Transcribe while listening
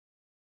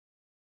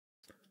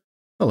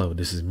Hello,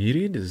 this is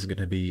Muty. This is going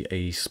to be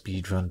a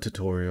speedrun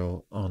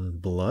tutorial on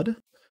Blood,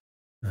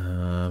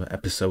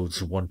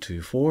 episodes 1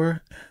 to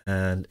 4,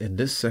 and in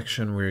this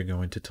section we're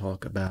going to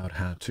talk about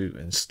how to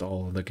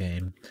install the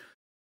game,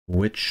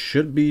 which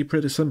should be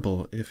pretty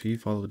simple if you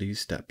follow these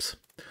steps.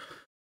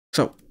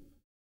 So,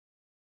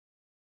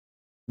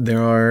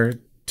 there are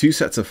two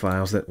sets of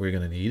files that we're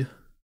going to need.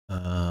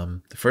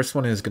 The first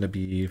one is going to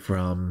be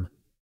from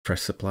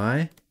Fresh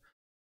Supply.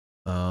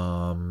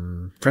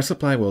 Fresh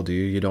Supply will do.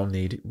 You don't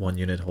need 1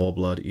 unit whole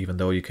blood, even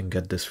though you can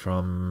get this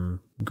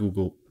from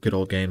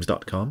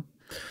goodoldgames.com.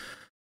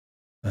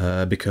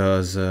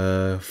 Because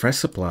Fresh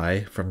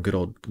Supply from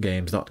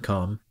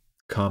goodoldgames.com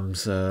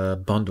comes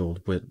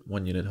bundled with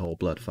 1 unit whole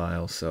blood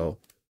files. So,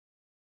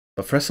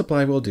 but Fresh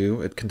Supply will do.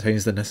 It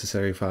contains the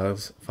necessary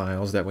files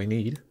that we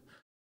need.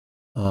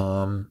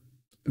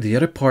 The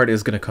other part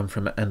is going to come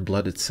from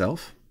NBlood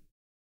itself.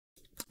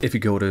 If you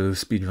go to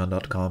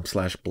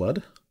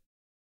speedrun.com/blood,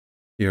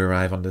 you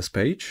arrive on this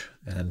page,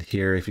 and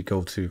here if you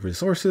go to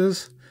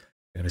resources,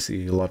 you're going to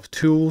see a lot of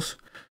tools.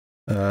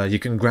 You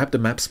can grab the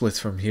map splits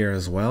from here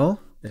as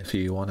well if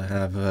you want to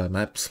have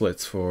map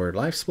splits for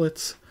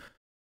Livesplits.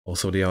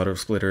 Also, the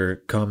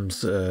autosplitter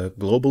comes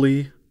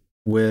globally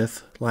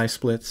with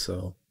Livesplits,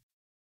 so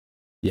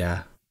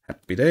yeah,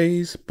 happy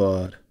days.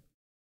 But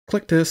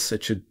click this,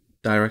 it should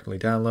directly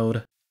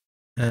download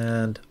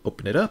and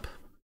open it up.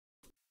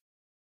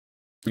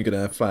 You're going to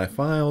have 5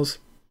 files.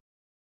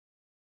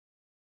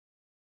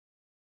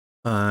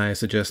 I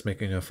suggest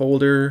making a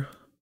folder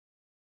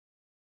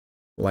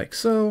like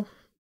so.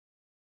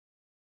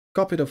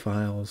 Copy the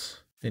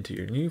files into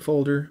your new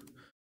folder,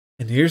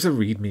 and here's a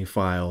README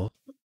file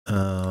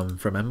from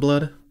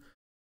NBlood.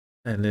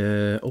 And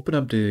open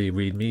up the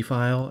README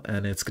file,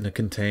 and it's going to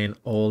contain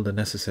all the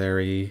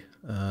necessary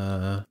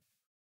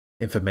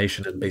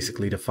information and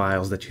basically the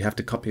files that you have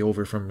to copy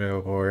over from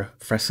your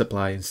Fresh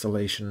Supply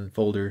installation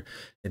folder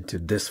into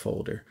this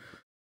folder.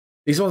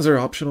 These ones are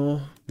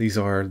optional. These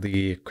are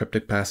the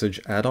Cryptic Passage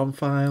add-on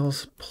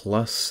files,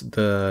 plus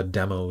the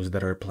demos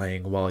that are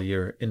playing while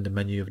you're in the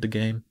menu of the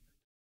game.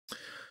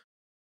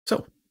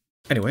 So,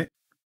 anyway,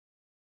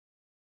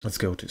 let's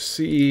go to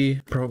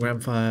C, Program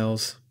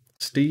Files,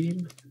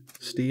 Steam,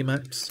 Steam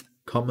Apps,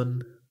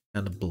 Common,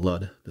 and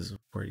Blood. This is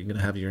where you're going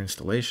to have your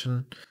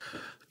installation.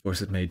 Of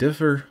course, it may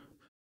differ.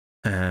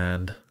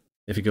 And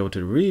if you go to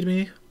the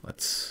README,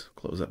 let's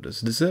close up this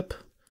zip.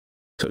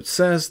 So it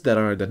says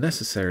that the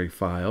necessary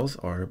files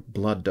are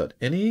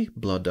blood.ini,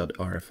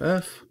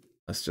 blood.rff.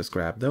 Let's just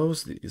grab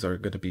those. These are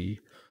going to be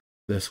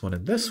this one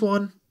and this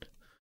one.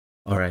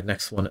 All right,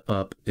 next one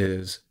up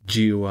is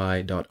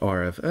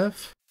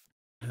GUI.rff,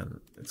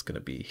 and it's going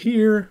to be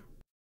here.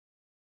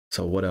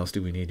 So what else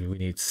do we need? We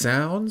need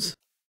sounds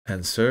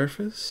and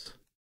surface.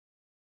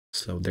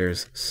 So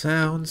there's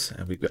sounds,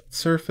 and we've got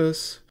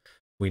surface.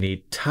 We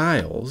need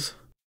tiles,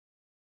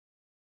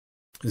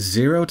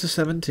 0 to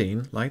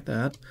 17, like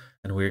that.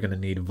 And we're going to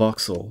need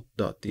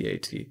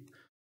voxel.dat.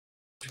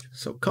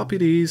 So copy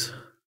these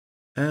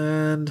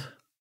and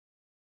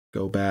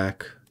go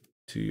back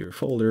to your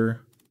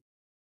folder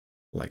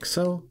like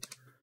so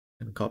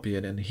and copy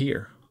it in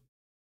here.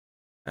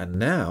 And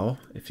now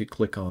if you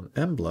click on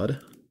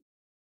NBlood,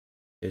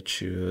 it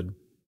should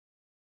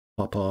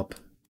pop up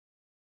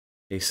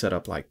a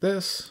setup like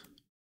this.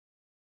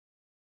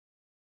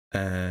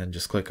 And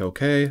just click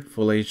OK,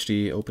 Full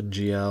HD,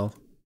 OpenGL.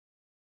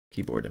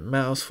 Keyboard and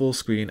mouse, full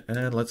screen,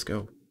 and let's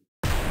go.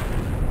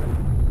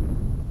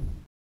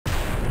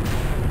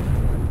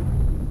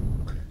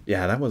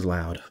 Yeah, that was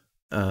loud.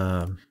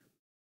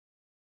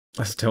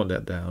 Let's tone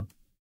that down.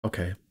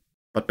 Okay,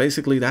 but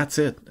basically that's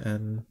it,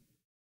 and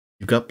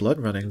you've got Blood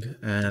running.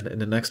 And in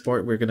the next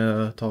part, we're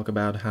gonna talk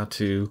about how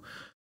to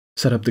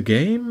set up the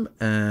game,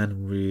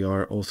 and we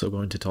are also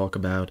going to talk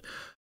about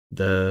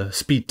the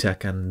speed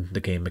tech and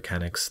the game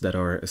mechanics that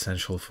are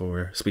essential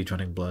for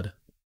speedrunning Blood.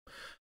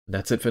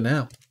 That's it for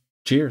now.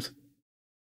 Cheers.